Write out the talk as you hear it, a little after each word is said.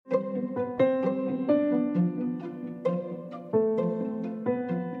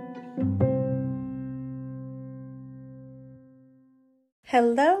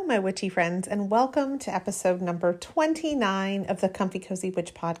Hello, my witchy friends, and welcome to episode number 29 of the Comfy Cozy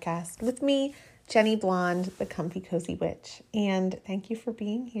Witch podcast with me, Jenny Blonde, the Comfy Cozy Witch. And thank you for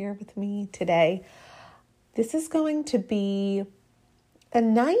being here with me today. This is going to be a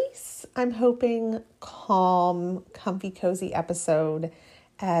nice, I'm hoping, calm, comfy, cozy episode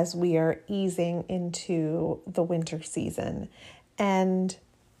as we are easing into the winter season. And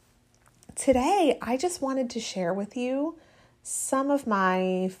today, I just wanted to share with you some of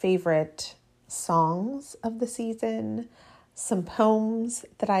my favorite songs of the season, some poems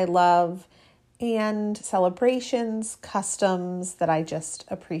that I love, and celebrations, customs that I just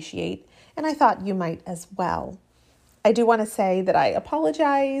appreciate. And I thought you might as well. I do want to say that I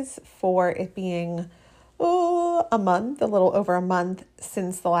apologize for it being a little over a month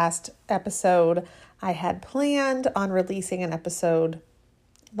since the last episode. I had planned on releasing an episode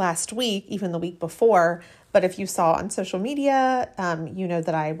last week, even the week before. But if you saw on social media, you know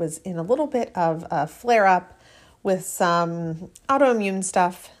that I was in a little bit of a flare-up with some autoimmune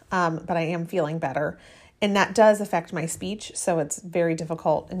stuff, but I am feeling better. And that does affect my speech, so it's very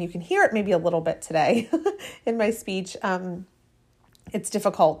difficult. And you can hear it maybe a little bit today in my speech. It's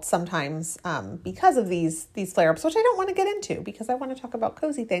difficult sometimes because of these flare-ups, which I don't want to get into because I want to talk about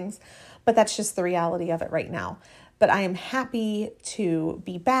cozy things, but that's just the reality of it right now. But I am happy to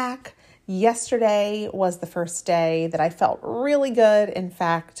be back. Yesterday was the first day that I felt really good. In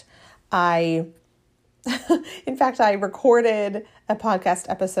fact, I recorded a podcast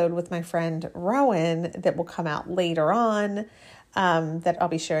episode with my friend Rowan that will come out later on, that I'll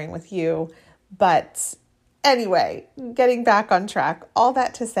be sharing with you. But anyway, getting back on track, all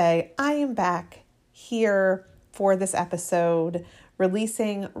that to say, I am back here for this episode,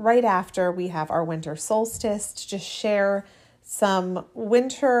 releasing right after we have our winter solstice to just share some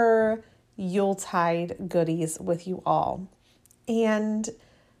winter Yuletide goodies with you all. And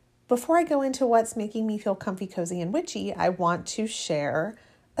before I go into what's making me feel comfy, cozy, and witchy, I want to share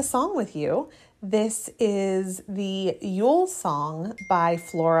a song with you. This is the Yule Song by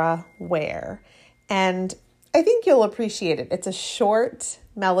Flora Ware. And I think you'll appreciate it. It's a short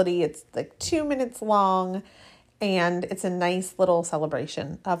melody. It's like 2 minutes long. And it's a nice little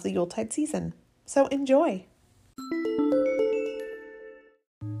celebration of the Yuletide season. So enjoy.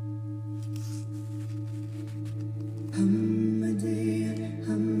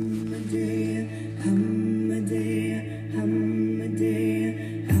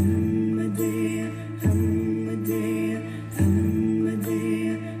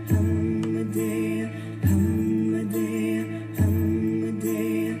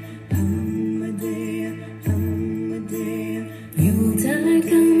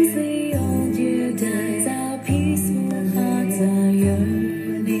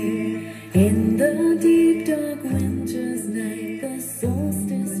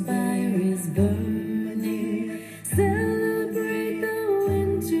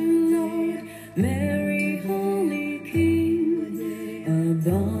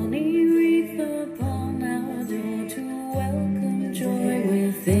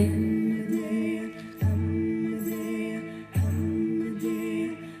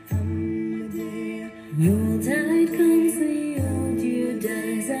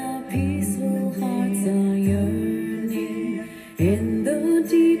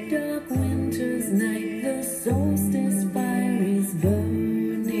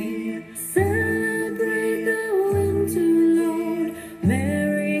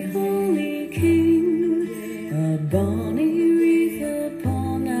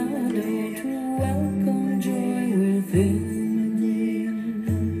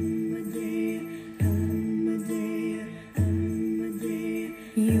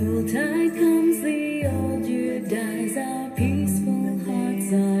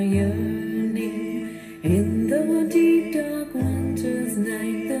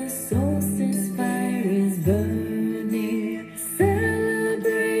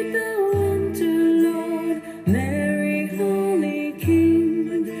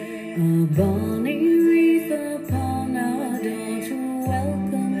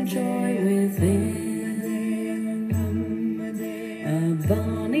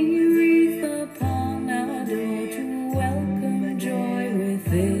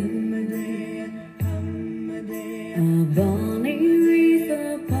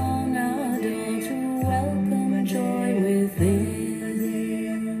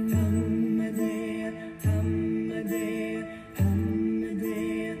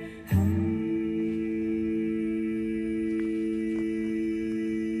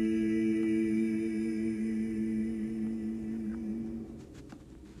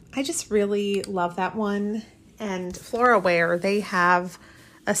 I just really love that one. and FloraWare, they have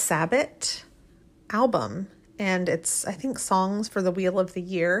a Sabbath album, and it's, I think, Songs for the Wheel of the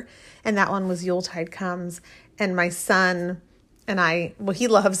Year, and that one was Yuletide Comes, and my son and I, well, he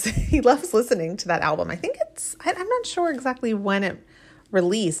loves listening to that album. I think I'm not sure exactly when it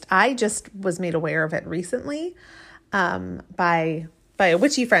released. I just was made aware of it recently by a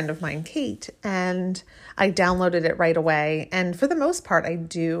witchy friend of mine, Kate, and I downloaded it right away. And for the most part, I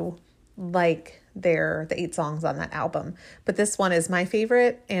do like the 8 songs on that album. But this one is my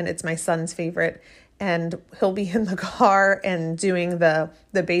favorite, and it's my son's favorite. And he'll be in the car and doing the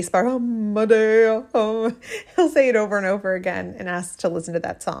bass bar, Amadeus. He'll say it over and over again and ask to listen to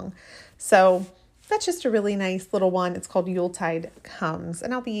that song. So that's just a really nice little one. It's called Yuletide Comes,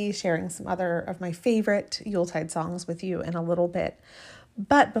 and I'll be sharing some other of my favorite Yuletide songs with you in a little bit.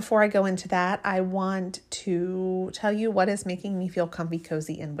 But before I go into that, I want to tell you what is making me feel comfy,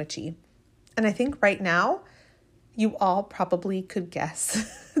 cozy, and witchy. And I think right now, you all probably could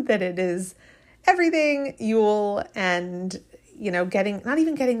guess that it is everything Yule and, not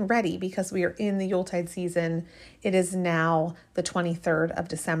even getting ready, because we are in the Yuletide season. It is now the 23rd of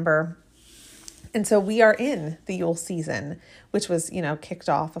December. And so we are in the Yule season, which was, kicked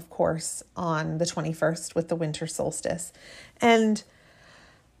off, of course, on the 21st with the winter solstice. And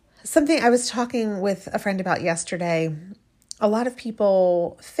something I was talking with a friend about yesterday, a lot of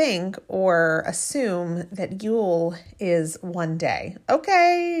people think or assume that Yule is one day.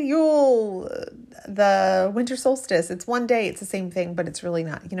 Okay, Yule, the winter solstice, it's one day, it's the same thing, but it's really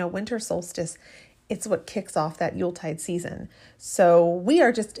not. Winter solstice, it's what kicks off that Yuletide season. So we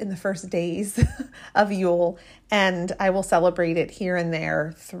are just in the first days of Yule, and I will celebrate it here and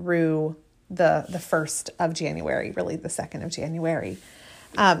there through the 1st of January, really the 2nd of January.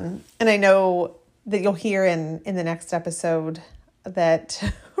 And I know that you'll hear in the next episode that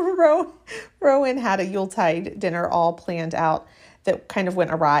Rowan had a Yuletide dinner all planned out that kind of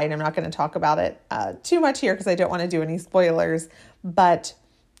went awry, and I'm not going to talk about it too much here because I don't want to do any spoilers, but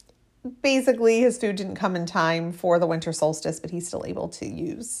basically his food didn't come in time for the winter solstice, but he's still able to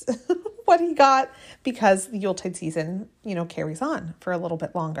use what he got because the Yuletide season, carries on for a little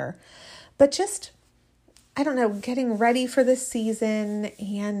bit longer. But just, I don't know, getting ready for this season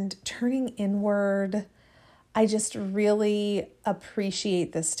and turning inward, I just really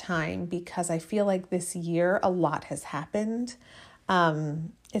appreciate this time because I feel like this year a lot has happened.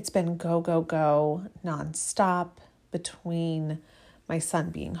 It's been go, go, go nonstop between my son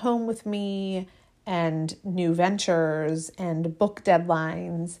being home with me and new ventures and book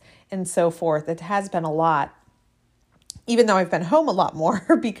deadlines and so forth. It has been a lot, even though I've been home a lot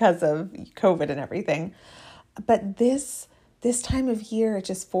more because of COVID and everything. But this time of year, it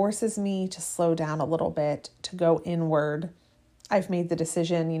just forces me to slow down a little bit, to go inward. I've made the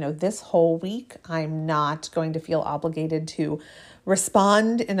decision, this whole week, I'm not going to feel obligated to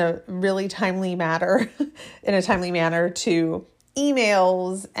respond in a really timely manner, to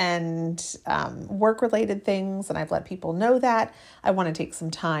emails and work-related things. And I've let people know that I want to take some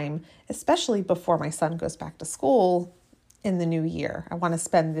time, especially before my son goes back to school in the new year. I want to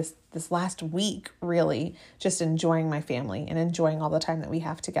spend this last week really just enjoying my family and enjoying all the time that we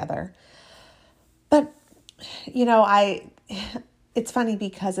have together. But, it's funny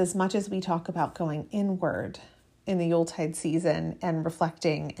because as much as we talk about going inward in the Yuletide season and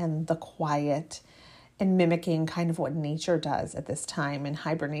reflecting and the quiet and mimicking kind of what nature does at this time in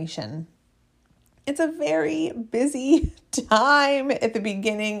hibernation, it's a very busy time at the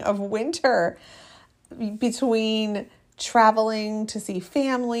beginning of winter between traveling to see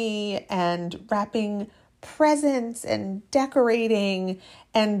family and wrapping presents and decorating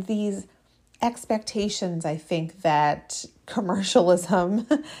and these expectations, I think, that commercialism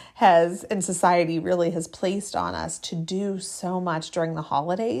has and society really has placed on us to do so much during the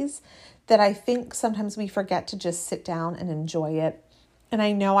holidays that I think sometimes we forget to just sit down and enjoy it. And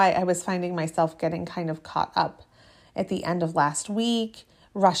I know I was finding myself getting kind of caught up at the end of last week,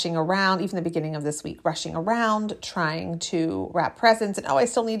 rushing around, even the beginning of this week, rushing around, trying to wrap presents and, I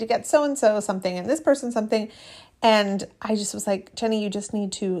still need to get so-and-so something and this person something. And I just was like, Jenny, you just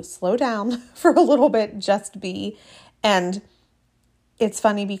need to slow down for a little bit, just be. And it's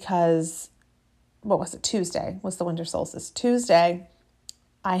funny because, Tuesday was the winter solstice. Tuesday,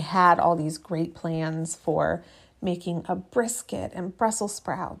 I had all these great plans for making a brisket and Brussels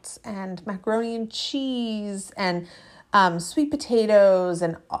sprouts and macaroni and cheese and sweet potatoes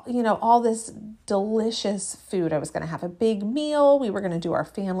and, all this delicious food. I was going to have a big meal. We were going to do our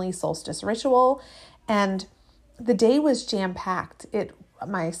family solstice ritual. And the day was jam-packed.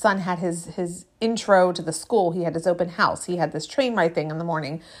 my son had his intro to the school. He had his open house. He had this train ride thing in the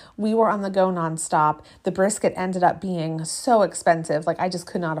morning. We were on the go nonstop. The brisket ended up being so expensive. Like I just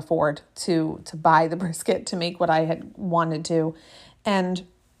could not afford to buy the brisket to make what I had wanted to. And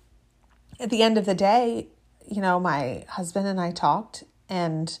at the end of the day, my husband and I talked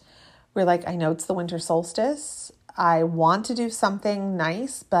and we're like, I know it's the winter solstice. I want to do something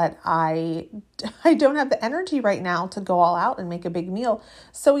nice, but I don't have the energy right now to go all out and make a big meal.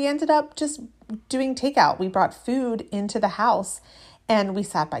 So we ended up just doing takeout. We brought food into the house and we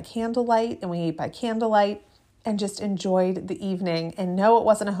sat by candlelight and we ate by candlelight and just enjoyed the evening. And no, it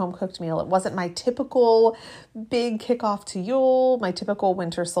wasn't a home cooked meal. It wasn't my typical big kickoff to Yule, my typical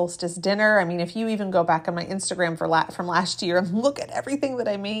winter solstice dinner. I mean, if you even go back on my Instagram from last year and look at everything that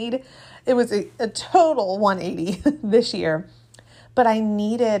I made, it was a total 180 this year. But I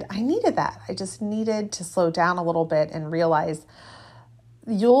needed that. I just needed to slow down a little bit and realize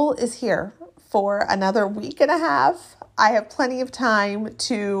Yule is here for another week and a half. I have plenty of time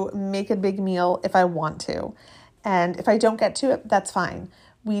to make a big meal if I want to. And if I don't get to it, that's fine.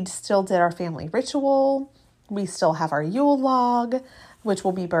 We still did our family ritual. We still have our Yule log, which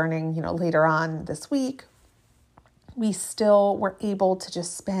will be burning, later on this week. We still were able to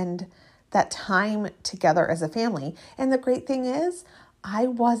just spend that time together as a family. And the great thing is, I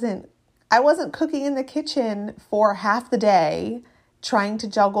wasn't cooking in the kitchen for half the day, trying to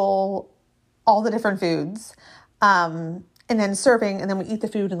juggle all the different foods, and then serving, and then we eat the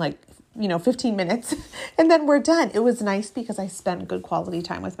food in 15 minutes, and then we're done. It was nice because I spent good quality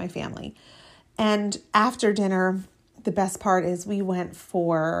time with my family. And after dinner, the best part is we went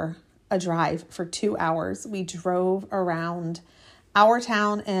for a drive for 2 hours. We drove around our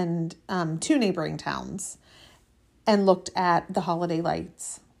town and 2 neighboring towns and looked at the holiday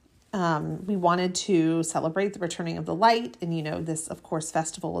lights. We wanted to celebrate the returning of the light. And, this, of course,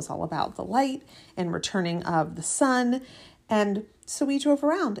 festival is all about the light and returning of the sun. And so we drove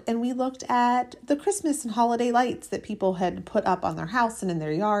around and we looked at the Christmas and holiday lights that people had put up on their house and in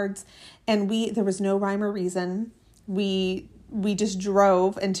their yards. And there was no rhyme or reason. We just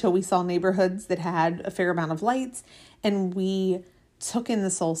drove until we saw neighborhoods that had a fair amount of lights. And we took in the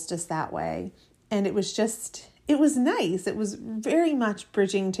solstice that way. And it was nice. It was very much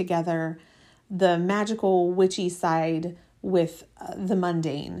bridging together the magical witchy side with the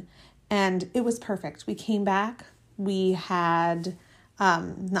mundane. And it was perfect. We came back. We had,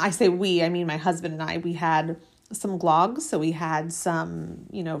 I say we, I mean my husband and I, we had some glogs. So we had some,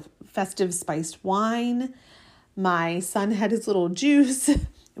 festive spiced wine. My son had his little juice.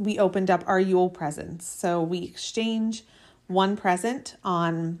 We opened up our Yule presents. So we exchange one present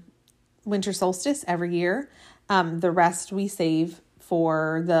on winter solstice every year. The rest we save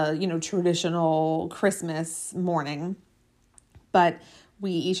for the, traditional Christmas morning. But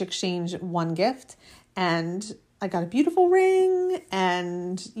we each exchange one gift, and I got a beautiful ring,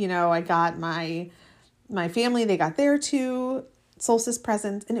 and, I got my family, they got their 2 solstice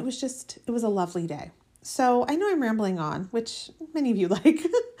presents, and it was a lovely day. So I know I'm rambling on, which many of you like,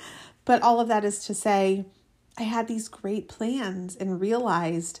 but all of that is to say, I had these great plans and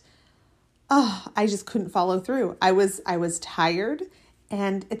realized, I just couldn't follow through. I was tired.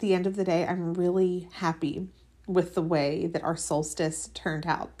 And at the end of the day, I'm really happy with the way that our solstice turned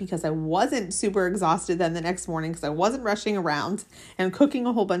out, because I wasn't super exhausted then the next morning because I wasn't rushing around and cooking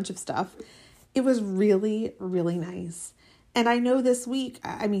a whole bunch of stuff. It was really, really nice. And I know this week,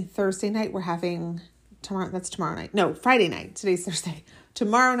 Thursday night, we're having tomorrow night. No, Friday night. Today's Thursday.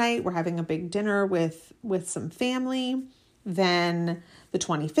 Tomorrow night, we're having a big dinner with some family. Then the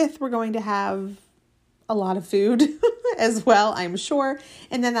 25th, we're going to have a lot of food as well, I'm sure.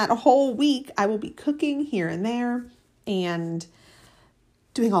 And then that whole week, I will be cooking here and there and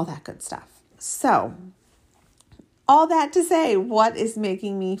doing all that good stuff. So all that to say, what is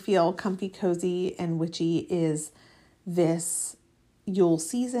making me feel comfy, cozy, and witchy is this Yule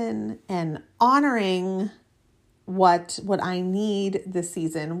season and honoring what I need this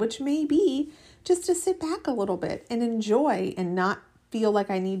season, which may be just to sit back a little bit and enjoy and not feel like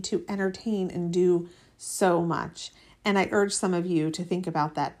I need to entertain and do so much. And I urge some of you to think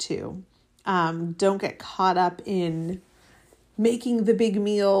about that too. Don't get caught up in making the big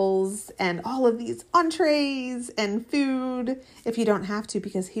meals and all of these entrees and food if you don't have to,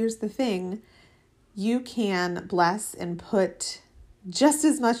 because here's the thing, you can bless and put just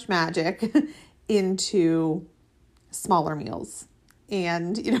as much magic into smaller meals.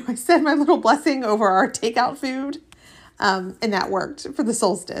 And, I said my little blessing over our takeout food, and that worked for the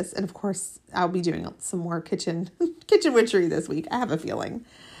solstice. And of course, I'll be doing some more kitchen witchery this week. I have a feeling.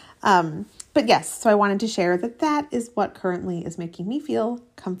 But yes, so I wanted to share that is what currently is making me feel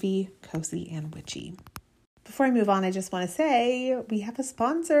comfy, cozy, and witchy. Before I move on, I just want to say we have a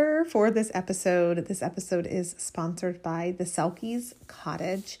sponsor for this episode. This episode is sponsored by the Selkies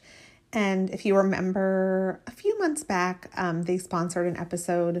Cottage. And if you remember a few months back, they sponsored an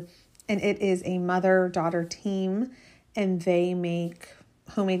episode, and it is a mother-daughter team, and they make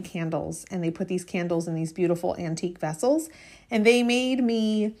homemade candles, and they put these candles in these beautiful antique vessels, and they made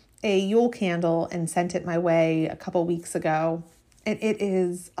me a Yule candle and sent it my way a couple weeks ago, and it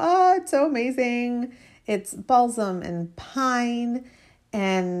is, it's so amazing. It's balsam and pine,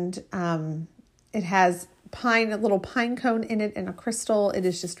 and it has a little pine cone in it and a crystal. It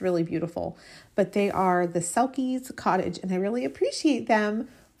is just really beautiful. But they are the Selkies Cottage, and I really appreciate them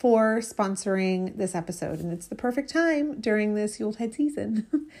for sponsoring this episode. And it's the perfect time during this Yuletide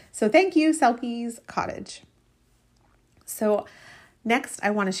season. So thank you, Selkies Cottage. So next, I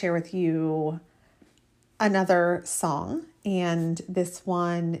want to share with you another song. And this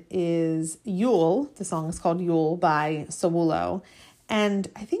one is Yule. The song is called Yule by Sawulo. And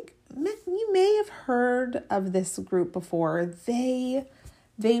I think you may have heard of this group before. They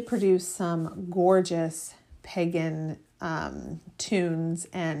produce some gorgeous pagan tunes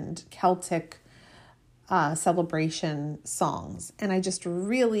and Celtic celebration songs. And I just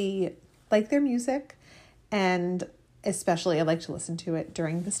really like their music, and especially I like to listen to it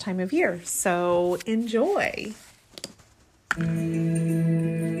during this time of year. So enjoy.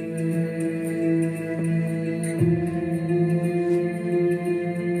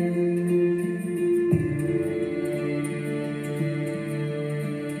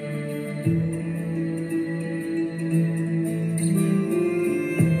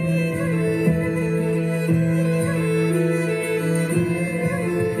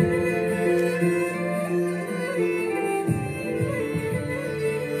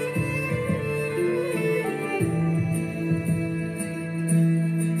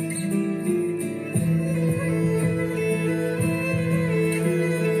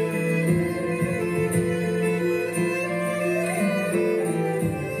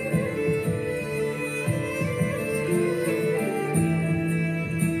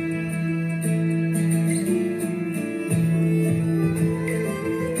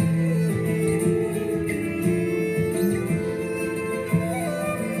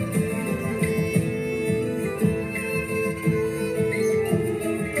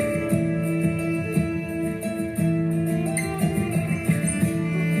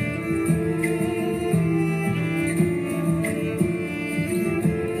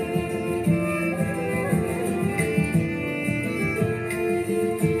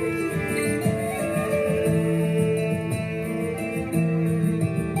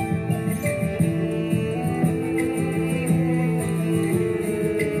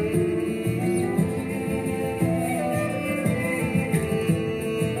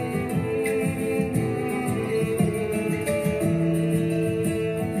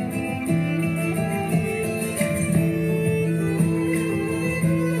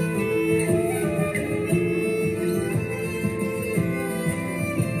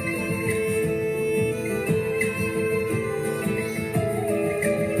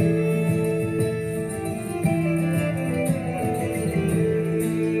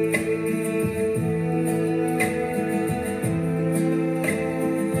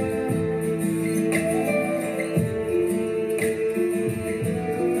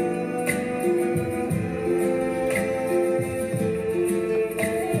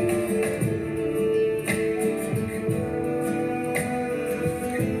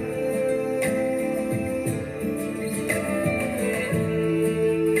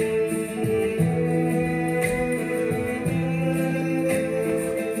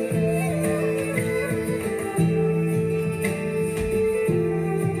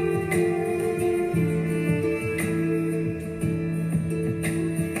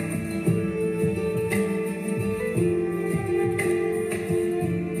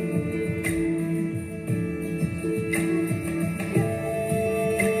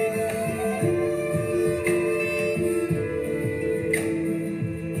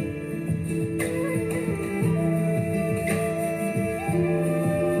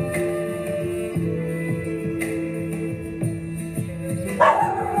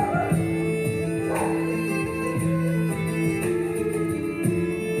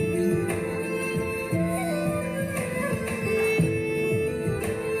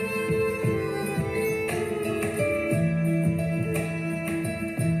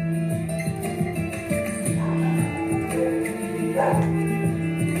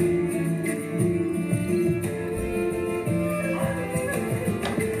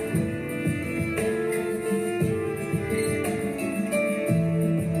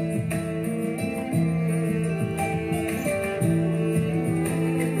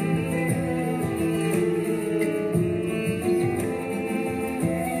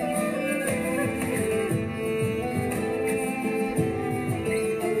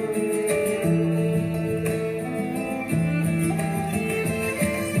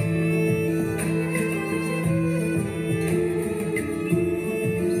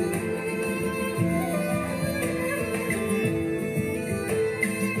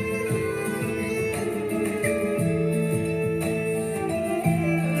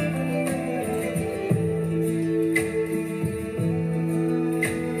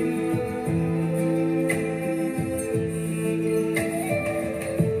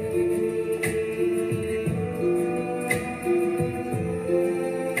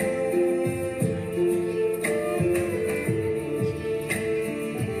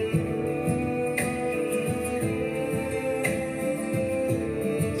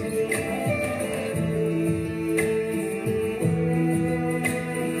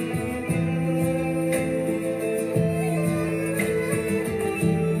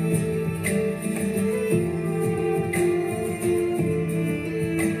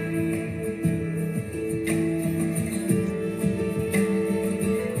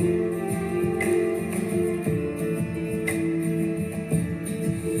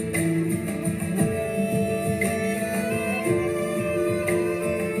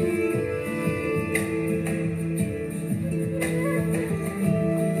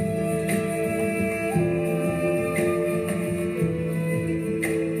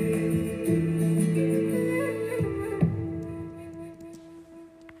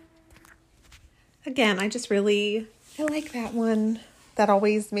 Again, I like that one. That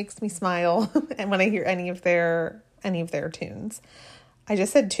always makes me smile. And when I hear any of their tunes. I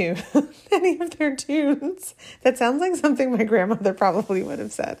just said tune. Any of their tunes. That sounds like something my grandmother probably would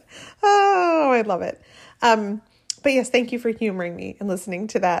have said. Oh, I love it. But yes, thank you for humoring me and listening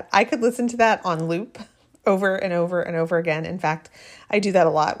to that. I could listen to that on loop over and over and over again. In fact, I do that a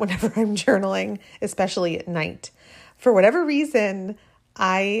lot whenever I'm journaling, especially at night. For whatever reason,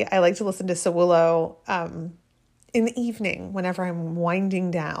 I like to listen to Sawulo in the evening whenever I'm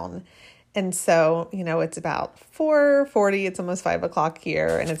winding down. And so, it's about 4:40, it's almost 5:00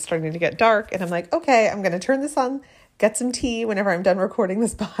 here, and it's starting to get dark. And I'm like, okay, I'm going to turn this on, get some tea whenever I'm done recording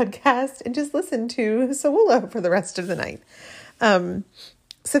this podcast, and just listen to Sawulo for the rest of the night.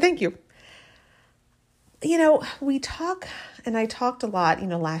 So thank you. We talk, and I talked a lot,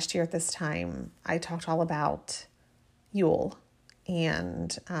 last year at this time, I talked all about Yule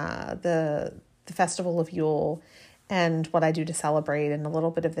and the festival of Yule and what I do to celebrate and a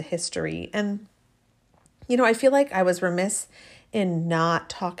little bit of the history. And, I feel like I was remiss in not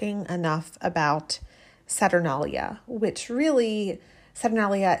talking enough about Saturnalia, which really,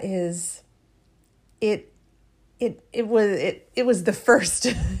 Saturnalia is, it was the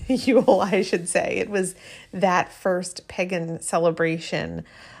first Yule, I should say. It was that first pagan celebration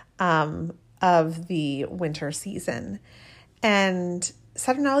of the winter season. And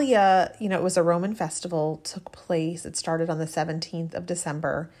Saturnalia, it was a Roman festival, took place. It started on the 17th of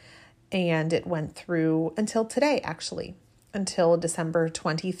December, and it went through until today, actually, until December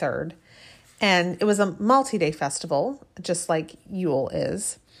 23rd. And it was a multi-day festival, just like Yule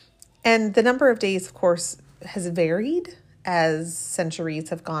is. And the number of days, of course, has varied as centuries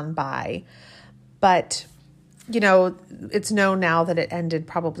have gone by. But, it's known now that it ended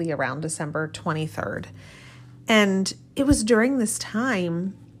probably around December 23rd. And it was during this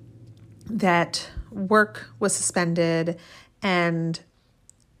time that work was suspended and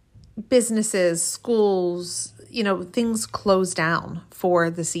businesses, schools, things closed down for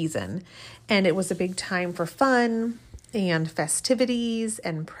the season. And it was a big time for fun and festivities,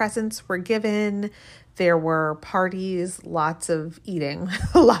 and presents were given. There were parties, lots of eating,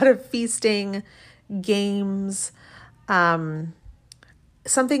 a lot of feasting, games. Something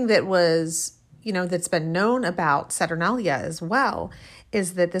that was, that's been known about Saturnalia as well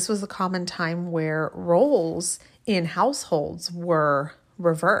is that this was a common time where roles in households were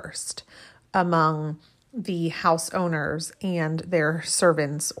reversed among the house owners and their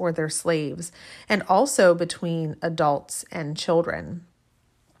servants or their slaves, and also between adults and children.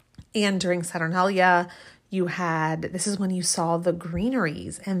 And during Saturnalia, this is when you saw the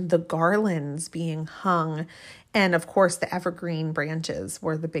greeneries and the garlands being hung. And of course, the evergreen branches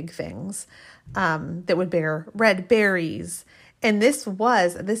were the big things that would bear red berries. And this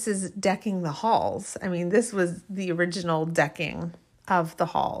is decking the halls. I mean, this was the original decking of the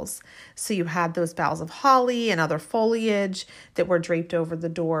halls. So you had those boughs of holly and other foliage that were draped over the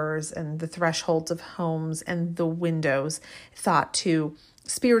doors and the thresholds of homes and the windows, thought to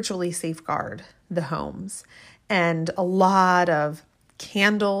spiritually safeguard the homes. And a lot of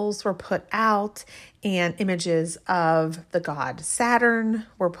candles were put out, and images of the god Saturn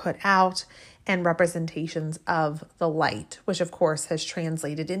were put out, and representations of the light, which of course has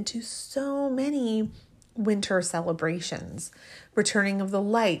translated into so many winter celebrations. Returning of the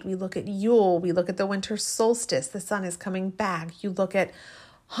light. We look at Yule. We look at the winter solstice. The sun is coming back. You look at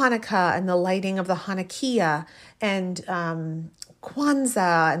Hanukkah and the lighting of the Hanukkah, and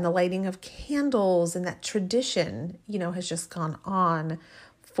Kwanzaa and the lighting of candles, and that tradition, has just gone on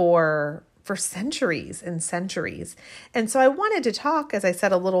for centuries and centuries. And so I wanted to talk, as I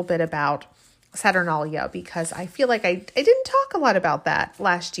said, a little bit about Saturnalia, because I feel like I didn't talk a lot about that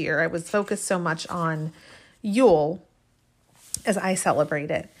last year. I was focused so much on Yule as I celebrate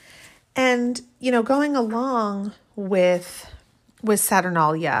it. And, going along with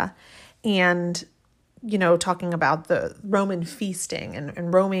Saturnalia and, talking about the Roman feasting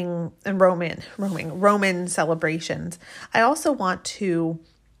and Roman celebrations, I also want to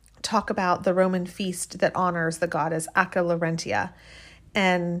talk about the Roman feast that honors the goddess Acca Larentia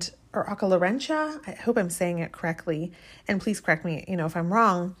or Acca Larentia. I hope I'm saying it correctly, and please correct me, if I'm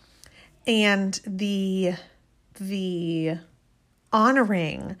wrong. And the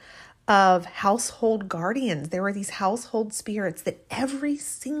honoring of household guardians. There were these household spirits that every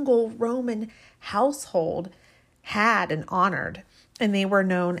single Roman household had and honored, and they were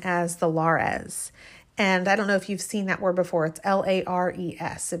known as the Lares. And I don't know if you've seen that word before. It's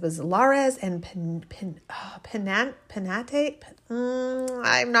Lares. It was Lares and Penate.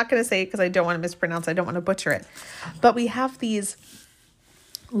 I'm not going to say it because I don't want to mispronounce. I don't want to butcher it. But we have these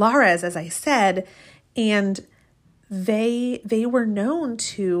Lares, as I said, and they were known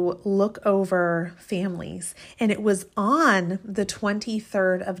to look over families. And it was on the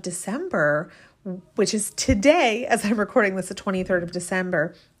 23rd of December, which is today, as I'm recording this, the 23rd of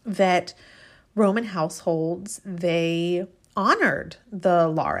December, that Roman households, they honored the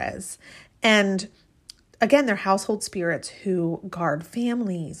Lares. And again, they're household spirits who guard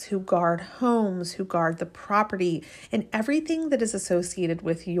families, who guard homes, who guard the property and everything that is associated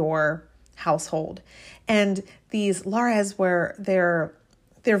with your household. And these Lares they're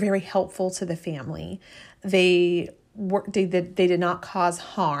very helpful to the family. They did not cause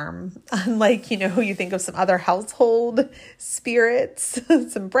harm, unlike, you think of some other household spirits,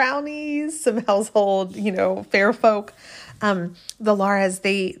 some brownies, some household, fair folk. The Lares,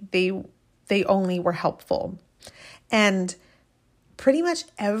 they only were helpful. And pretty much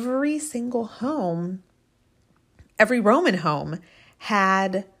every single home, every Roman home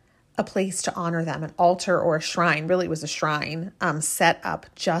had a place to honor them, an altar or a shrine. Really, it was a shrine set up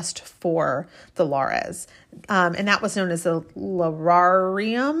just for the Lares. And that was known as the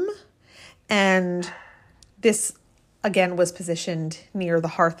Lararium. And this, again, was positioned near the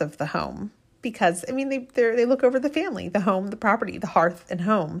hearth of the home because, they look over the family, the home, the property, the hearth and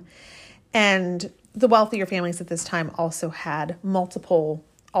home. And the wealthier families at this time also had multiple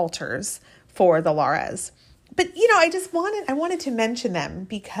altars for the Lares. But, I wanted to mention them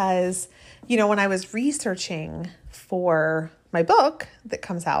because, when I was researching for my book that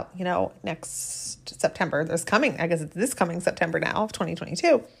comes out, next September, it's this coming September now of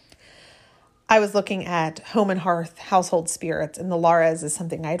 2022, I was looking at home and hearth household spirits, and the Lares is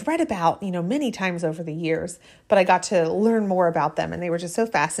something I'd read about, many times over the years, but I got to learn more about them and they were just so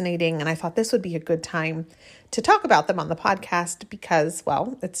fascinating. And I thought this would be a good time to talk about them on the podcast because,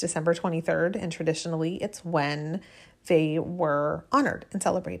 well, it's December 23rd and traditionally it's when they were honored and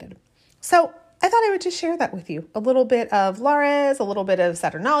celebrated. So I thought I would just share that with you. A little bit of Lares, a little bit of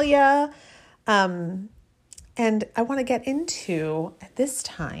Saturnalia. And I want to get into, at this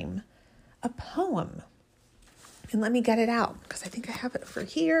time, a poem. And let me get it out because I think I have it over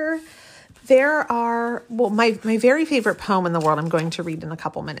here. There are, my very favorite poem in the world I'm going to read in a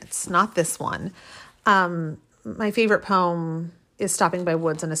couple minutes, not this one. My favorite poem is Stopping by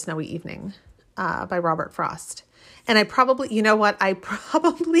Woods on a Snowy Evening by Robert Frost. And I probably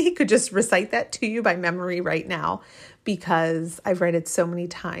could just recite that to you by memory right now because I've read it so many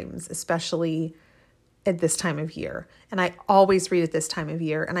times, especially at this time of year. And I always read at this time of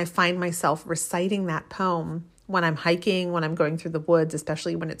year. And I find myself reciting that poem when I'm hiking, when I'm going through the woods,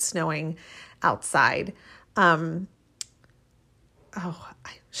 especially when it's snowing outside.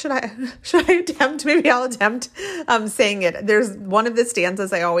 Should I attempt? Maybe I'll attempt saying it. There's one of the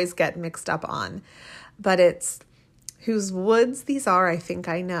stanzas I always get mixed up on, but it's, whose woods these are, I think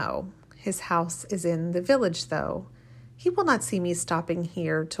I know. His house is in the village, though. He will not see me stopping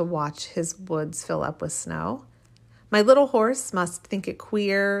here to watch his woods fill up with snow. My little horse must think it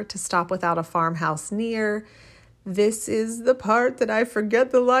queer to stop without a farmhouse near. This is the part that I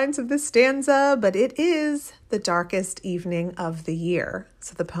forget the lines of this stanza, but it is the darkest evening of the year.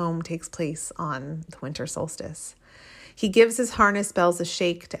 So the poem takes place on the winter solstice. He gives his harness bells a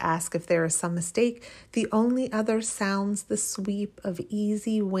shake to ask if there is some mistake. The only other sounds the sweep of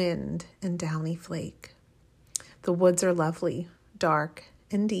easy wind and downy flake. The woods are lovely, dark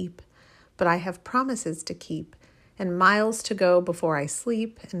and deep, but I have promises to keep, and miles to go before I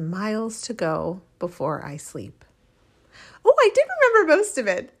sleep, and miles to go before I sleep. Oh, I did remember most of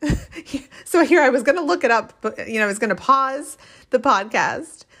it. So here I was going to look it up, but I was going to pause the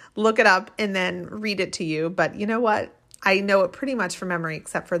podcast, look it up, and then read it to you. But you know what? I know it pretty much from memory,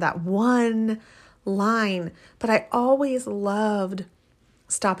 except for that one line. But I always loved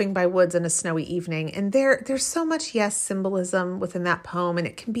Stopping by Woods on a Snowy Evening. And there's so much, symbolism within that poem, and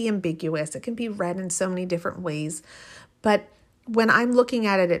it can be ambiguous. It can be read in so many different ways. But when I'm looking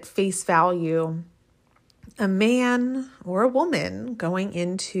at it at face value, a man or a woman going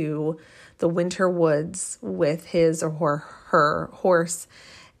into the winter woods with his or her horse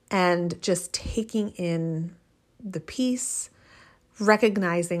and just taking in the peace,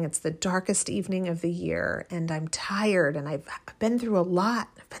 recognizing it's the darkest evening of the year and I'm tired and I've been through a lot.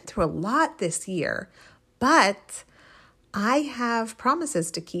 I've been through a lot this year, but I have promises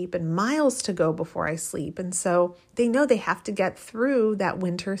to keep and miles to go before I sleep. And so they know they have to get through that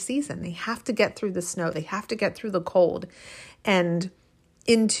winter season. They have to get through the snow. They have to get through the cold and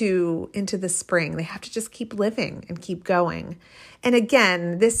into the spring. They have to just keep living and keep going. And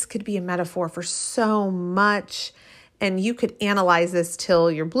again, this could be a metaphor for so much. And you could analyze this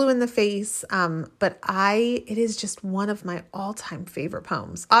till you're blue in the face. But it is just one of my all-time favorite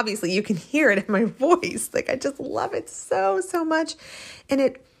poems. Obviously, you can hear it in my voice. Like, I just love it so, so much. And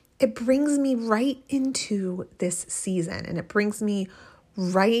it brings me right into this season, and it brings me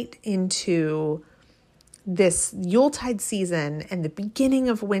right into this Yuletide season and the beginning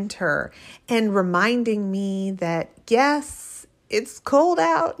of winter, and reminding me that, yes, it's cold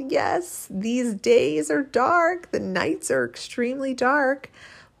out. Yes, these days are dark. The nights are extremely dark,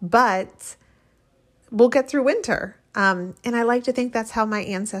 but we'll get through winter. And I like to think that's how my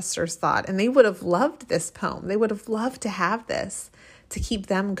ancestors thought, and they would have loved this poem. They would have loved to have this to keep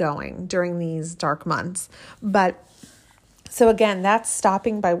them going during these dark months. But so again, that's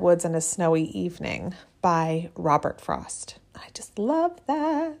Stopping by Woods on a Snowy Evening by Robert Frost. I just love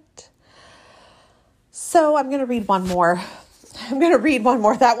that. So I'm going to read one more.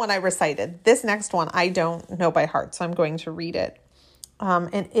 That one I recited. This next one I don't know by heart, so I'm going to read it.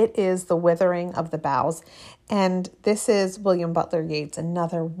 And it is The Withering of the Boughs. And this is William Butler Yeats,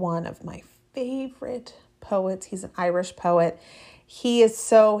 another one of my favorite poets. He's an Irish poet.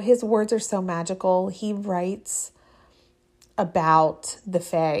 His words are so magical. He writes about the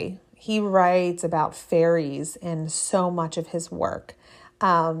fae. He writes about fairies in so much of his work.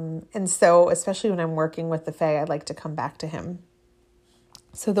 And so, especially when I'm working with the fae, I like to come back to him.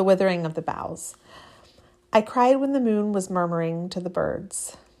 So, The Withering of the Boughs. I cried when the moon was murmuring to the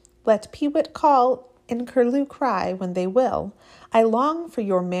birds. Let peewit call and curlew cry when they will. I long for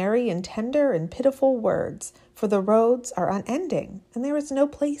your merry and tender and pitiful words, for the roads are unending, and there is no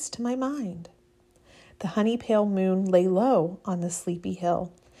place to my mind. The honey-pale moon lay low on the sleepy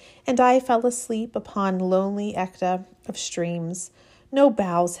hill, and I fell asleep upon lonely ecta of streams. No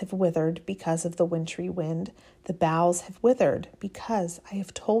boughs have withered because of the wintry wind. The boughs have withered because I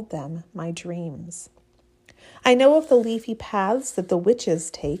have told them my dreams. I know of the leafy paths that the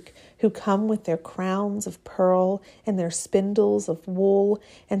witches take, who come with their crowns of pearl and their spindles of wool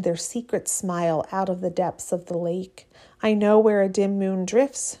and their secret smile out of the depths of the lake. I know where a dim moon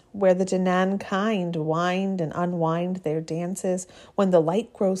drifts, where the Danann kind wind and unwind their dances, when the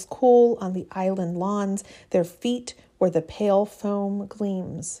light grows cool on the island lawns, their feet where the pale foam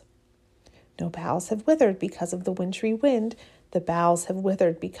gleams. No boughs have withered because of the wintry wind. The boughs have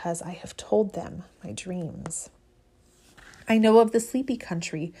withered because I have told them my dreams. I know of the sleepy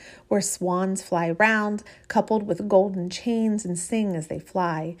country where swans fly round, coupled with golden chains, and sing as they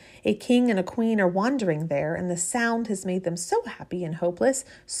fly. A king and a queen are wandering there, and the sound has made them so happy and hopeless,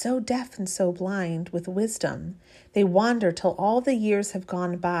 so deaf and so blind with wisdom. They wander till all the years have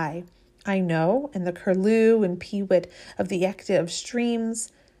gone by. I know, in the curlew and peewit of the ecta of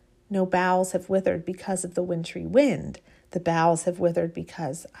streams, no boughs have withered because of the wintry wind. The boughs have withered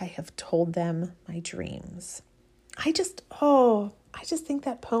because I have told them my dreams. I just think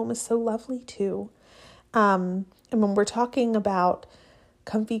that poem is so lovely too. And when we're talking about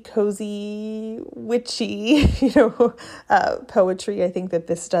comfy, cozy, witchy, poetry, I think that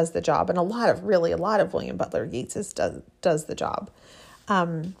this does the job. And a lot of William Butler Yeats does the job.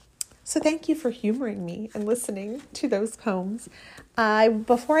 So thank you for humoring me and listening to those poems.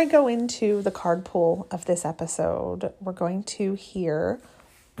 Before I go into the card pull of this episode, we're going to hear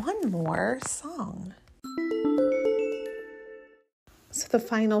one more song. So the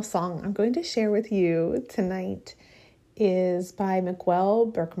final song I'm going to share with you tonight is by Miguel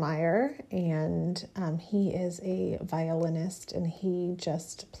Berkmeyer, and he is a violinist, and he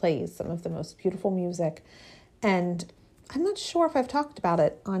just plays some of the most beautiful music. And I'm not sure if I've talked about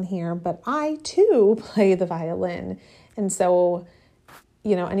it on here, but I too play the violin. And so,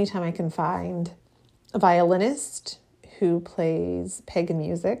 anytime I can find a violinist who plays pagan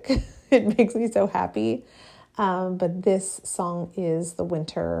music, it makes me so happy. But this song is The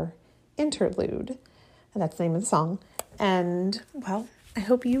Winter Interlude, and that's the name of the song. And, well, I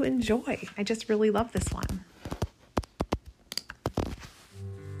hope you enjoy. I just really love this one.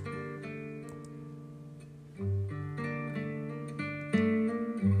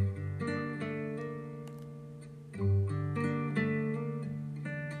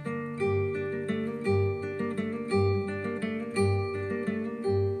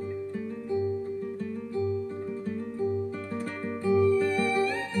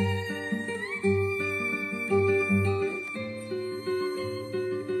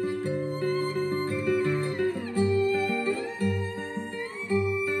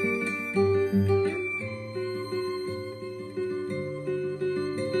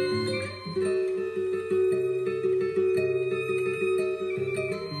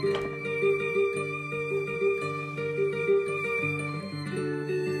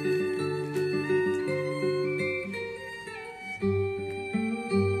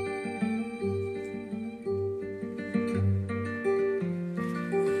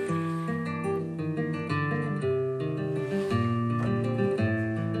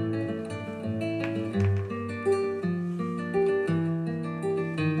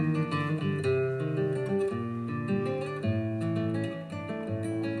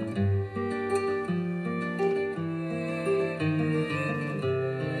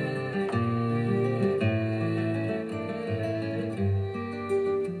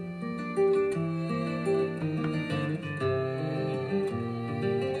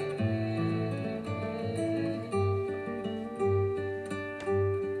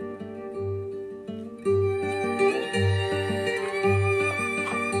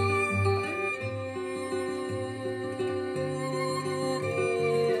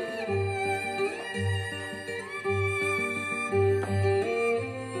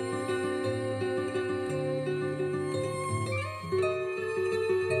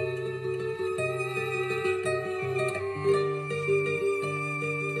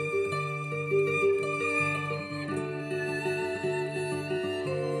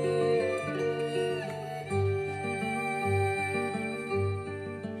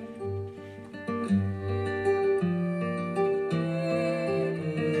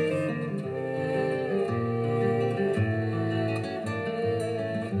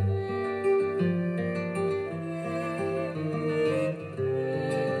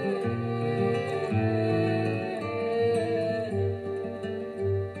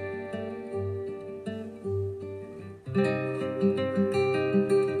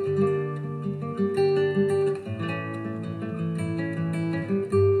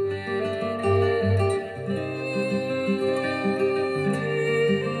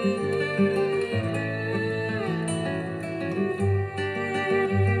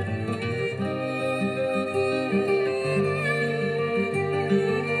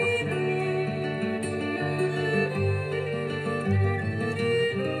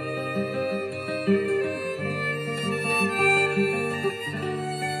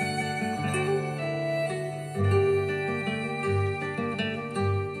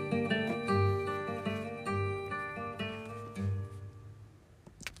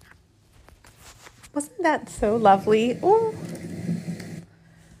 Wasn't that so lovely? Ooh.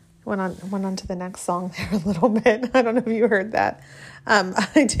 Went on to the next song there a little bit. I don't know if you heard that.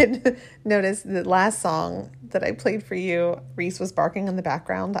 I did notice the last song that I played for you, Reese was barking in the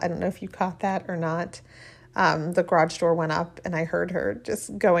background. I don't know if you caught that or not. The garage door went up and I heard her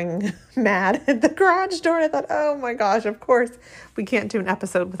just going mad at the garage door. And I thought, oh my gosh, of course we can't do an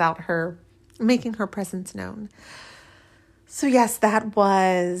episode without her making her presence known. So yes, that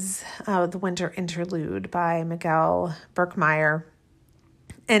was the Winter Interlude by Miguel Berkmeyer.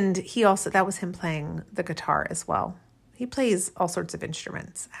 And that was him playing the guitar as well. He plays all sorts of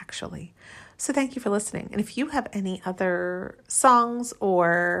instruments, actually. So thank you for listening. And if you have any other songs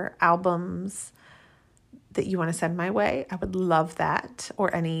or albums that you want to send my way, I would love that.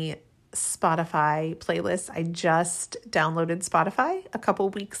 Or any Spotify playlists. I just downloaded Spotify a couple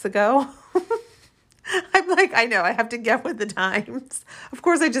weeks ago. I'm like, I know, I have to get with the times. Of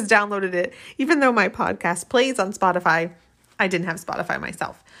course, I just downloaded it. Even though my podcast plays on Spotify, I didn't have Spotify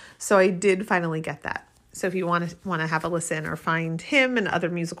myself. So I did finally get that. So if you want to have a listen or find him and other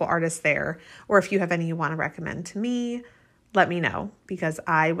musical artists there, or if you have any you want to recommend to me, let me know, because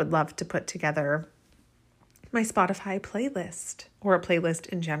I would love to put together my Spotify playlist or a playlist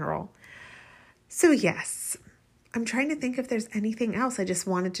in general. So yes, I'm trying to think if there's anything else. I just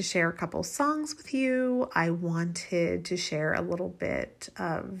wanted to share a couple songs with you. I wanted to share a little bit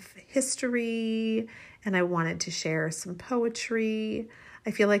of history, and I wanted to share some poetry.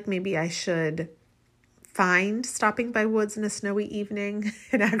 I feel like maybe I should find Stopping by Woods in a Snowy Evening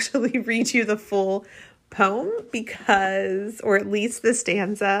and actually read you the full poem, or at least the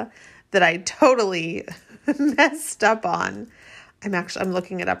stanza that I totally messed up on. I'm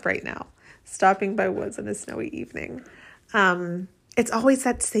looking it up right now. Stopping by Woods in a Snowy Evening. It's always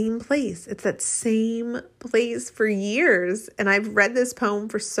that same place. It's that same place for years. And I've read this poem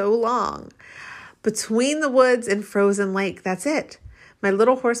for so long. Between the woods and frozen lake. That's it. My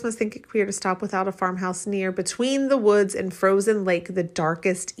little horse must think it queer to stop without a farmhouse near. Between the woods and frozen lake, the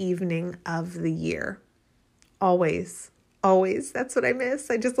darkest evening of the year. Always. Always. That's what I miss.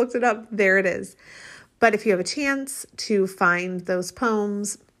 I just looked it up. There it is. But if you have a chance to find those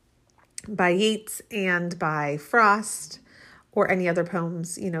poems by Yeats and by Frost, or any other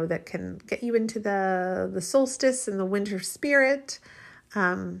poems, that can get you into the solstice and the winter spirit,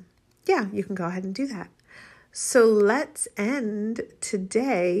 you can go ahead and do that. So let's end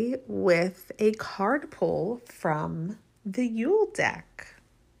today with a card pull from the Yule deck.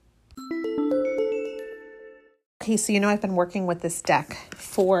 Okay, so I've been working with this deck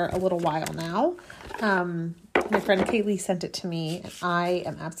for a little while now. My friend Kaylee sent it to me. I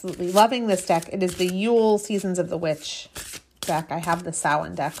am absolutely loving this deck. It is the Yule Seasons of the Witch deck. I have the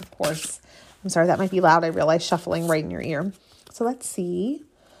Samhain deck, of course. I'm sorry, that might be loud. I realize shuffling right in your ear. So let's see.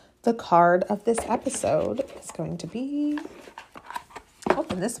 The card of this episode is going to be... Oh,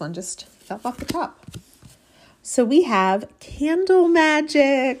 and this one just fell off the top. So we have Candle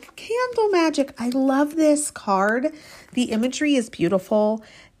Magic. Candle Magic. I love this card. The imagery is beautiful.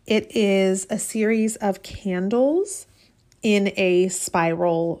 It is a series of candles in a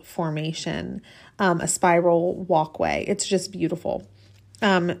spiral formation, a spiral walkway. It's just beautiful.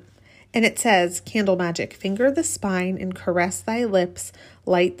 And it says, Candle Magic, finger the spine and caress thy lips,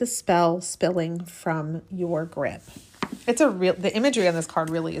 light the spell spilling from your grip. The imagery on this card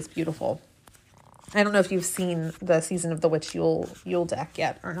really is beautiful. I don't know if you've seen the Season of the Witch Yule deck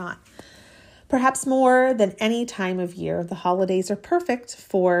yet or not. Perhaps more than any time of year, the holidays are perfect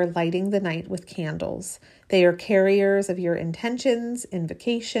for lighting the night with candles. They are carriers of your intentions,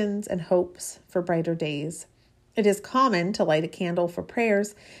 invocations, and hopes for brighter days. It is common to light a candle for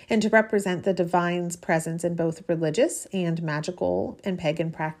prayers and to represent the divine's presence in both religious and magical and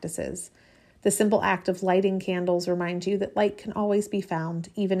pagan practices. The simple act of lighting candles reminds you that light can always be found,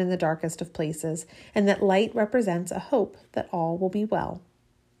 even in the darkest of places, and that light represents a hope that all will be well.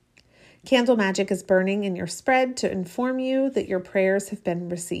 Candle magic is burning in your spread to inform you that your prayers have been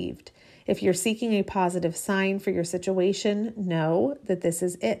received. If you're seeking a positive sign for your situation, know that this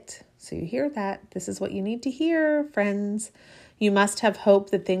is it. So you hear that. This is what you need to hear, friends. You must have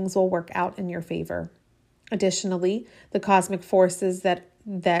hope that things will work out in your favor. Additionally, the cosmic forces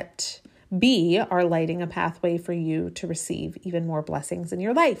that be are lighting a pathway for you to receive even more blessings in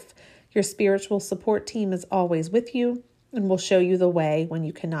your life. Your spiritual support team is always with you and will show you the way when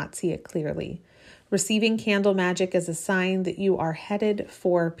you cannot see it clearly. Receiving candle magic is a sign that you are headed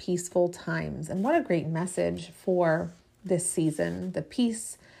for peaceful times. And what a great message for this season. The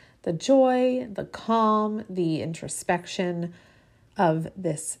peace, the joy, the calm, the introspection of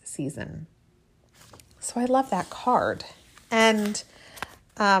this season. So I love that card. And,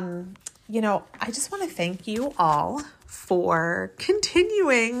 I just want to thank you all for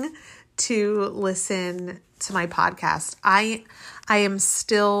continuing to listen to my podcast. I am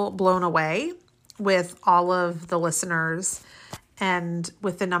still blown away with all of the listeners and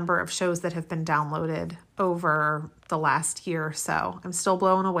with the number of shows that have been downloaded over the last year or so. I'm still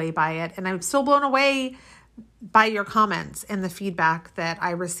blown away by it. And I'm still blown away by your comments and the feedback that I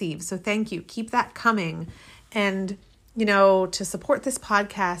receive. So thank you. Keep that coming. And, to support this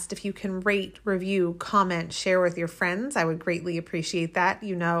podcast, if you can rate, review, comment, share with your friends, I would greatly appreciate that.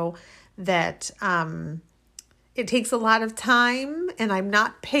 You know that it takes a lot of time and I'm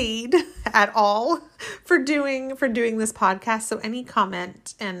not paid at all for doing this podcast. So any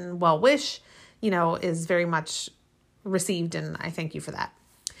comment and well wish, is very much received. And I thank you for that.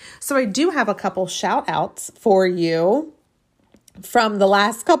 So I do have a couple shout outs for you from the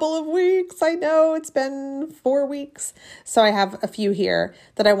last couple of weeks. I know it's been 4 weeks. So I have a few here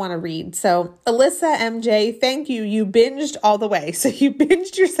that I want to read. So Alyssa MJ, thank you. You binged all the way. So you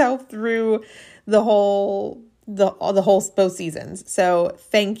binged yourself through the whole both seasons. So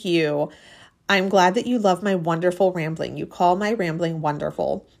thank you. I'm glad that you love my wonderful rambling. You call my rambling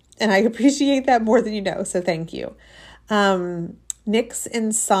wonderful. And I appreciate that more than you know. So thank you. Nick's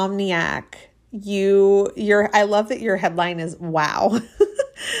Insomniac. I love that your headline is wow.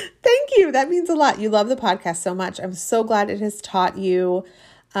 Thank you. That means a lot. You love the podcast so much. I'm so glad it has taught you.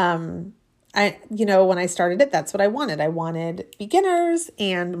 When I started it, that's what I wanted. I wanted beginners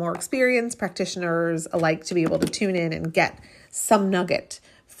and more experienced practitioners alike to be able to tune in and get some nugget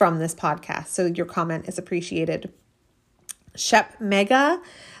from this podcast. So your comment is appreciated. Shep Mega.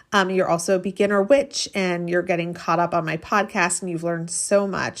 You're also a beginner witch and you're getting caught up on my podcast and you've learned so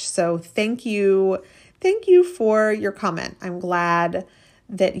much. So thank you. Thank you for your comment. I'm glad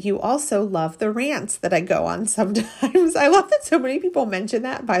that you also love the rants that I go on sometimes. I love that so many people mention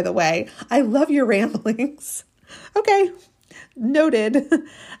that, by the way. I love your ramblings. Okay. Noted.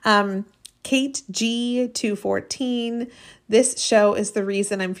 Kate G214. This show is the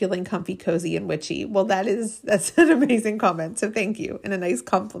reason I'm feeling comfy, cozy, and witchy. Well, that's an amazing comment. So thank you. And a nice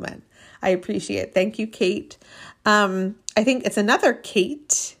compliment. I appreciate it. Thank you, Kate. I think it's another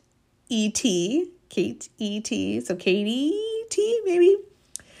Kate E.T. Kate E.T. So Katie T, maybe.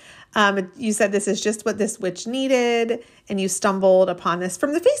 You said this is just what this witch needed, and you stumbled upon this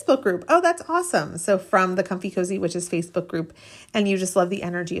from the Facebook group. Oh, that's awesome. So from the Comfy Cozy Witches Facebook group, and you just love the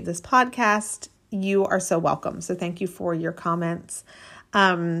energy of this podcast. You are so welcome. So thank you for your comments.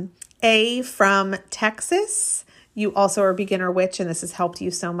 A from Texas. You also are a beginner witch, and this has helped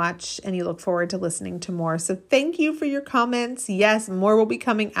you so much, and you look forward to listening to more. So thank you for your comments. Yes, more will be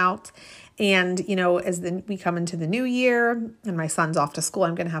coming out. And, as we come into the new year and my son's off to school,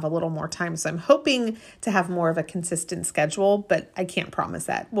 I'm going to have a little more time. So I'm hoping to have more of a consistent schedule, but I can't promise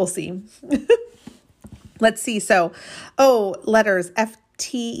that. We'll see. Let's see. So, letters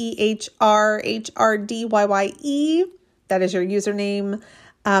FTEHRHRDYYE. That is your username.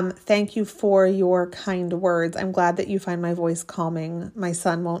 Thank you for your kind words. I'm glad that you find my voice calming. My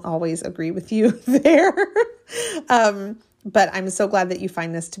son won't always agree with you there. But I'm so glad that you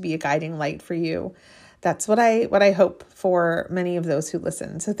find this to be a guiding light for you. That's what I hope for many of those who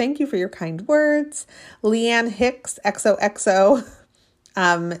listen. So thank you for your kind words. Leanne Hicks, XOXO.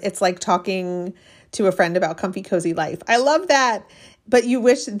 It's like talking to a friend about comfy, cozy life. I love that. But you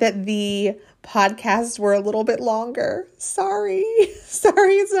wish that the podcasts were a little bit longer. Sorry, it's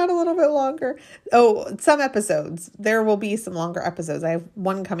not a little bit longer. Oh, some episodes. There will be some longer episodes. I have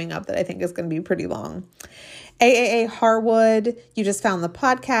one coming up that I think is going to be pretty long. AAA Harwood, you just found the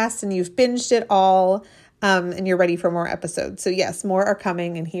podcast and you've binged it all, and you're ready for more episodes. So yes, more are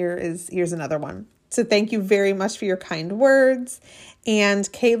coming, and here's another one. So thank you very much for your kind words. And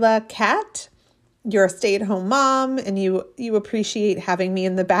Kayla Cat, you're a stay-at-home mom and you appreciate having me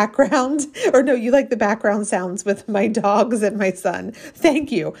in the background, or no, you like the background sounds with my dogs and my son.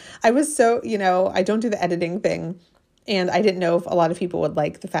 Thank you. I was so, I don't do the editing thing And I didn't know if a lot of people would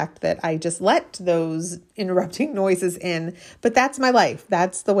like the fact that I just let those interrupting noises in, but that's my life.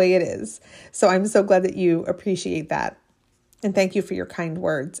 That's the way it is. So I'm so glad that you appreciate that. And thank you for your kind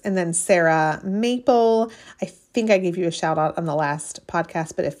words. And then Sarah Maple, I think I gave you a shout out on the last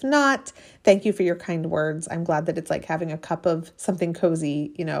podcast, but if not, thank you for your kind words. I'm glad that it's like having a cup of something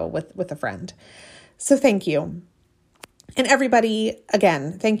cozy, with a friend. So thank you. And everybody,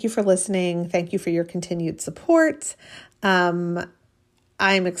 again, thank you for listening. Thank you for your continued support.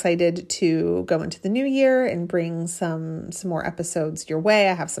 I'm excited to go into the new year and bring some more episodes your way.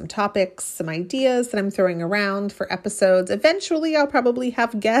 I have some topics, some ideas that I'm throwing around for episodes. Eventually, I'll probably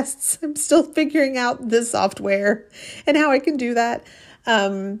have guests. I'm still figuring out this software and how I can do that.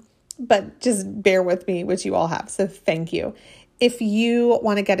 But just bear with me, which you all have. So thank you. If you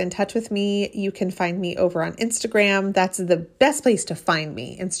want to get in touch with me, you can find me over on Instagram. That's the best place to find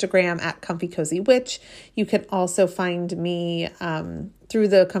me. Instagram at Comfy Cozy Witch. You can also find me through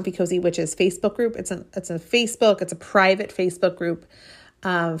the Comfy Cozy Witches Facebook group. It's a private Facebook group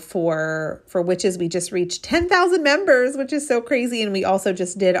for witches. We just reached 10,000 members, which is so crazy. And we also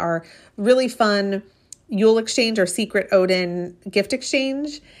just did our really fun Yule exchange, our Secret Odin gift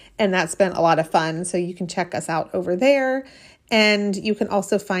exchange. And that's been a lot of fun. So you can check us out over there. And you can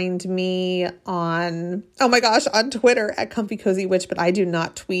also find me on Twitter at Comfy Cozy Witch, but I do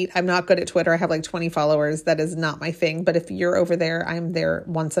not tweet. I'm not good at Twitter. I have like 20 followers. That is not my thing. But if you're over there, I'm there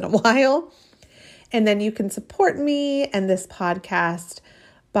once in a while. And then you can support me and this podcast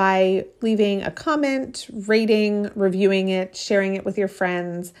by leaving a comment, rating, reviewing it, sharing it with your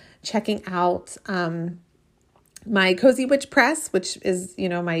friends, checking out my Cozy Witch Press, which is,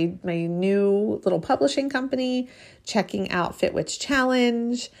 my new little publishing company, checking out Fit Witch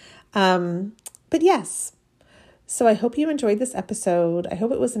Challenge. But yes, so I hope you enjoyed this episode. I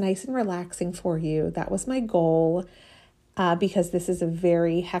hope it was nice and relaxing for you. That was my goal, because this is a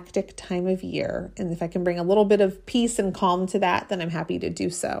very hectic time of year. And if I can bring a little bit of peace and calm to that, then I'm happy to do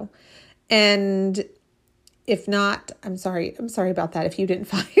so. And if not, I'm sorry about that if you didn't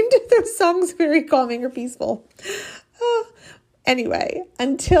find those songs very calming or peaceful. Anyway,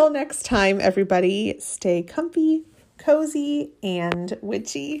 until next time, everybody, stay comfy, cozy, and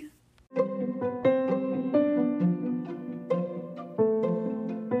witchy.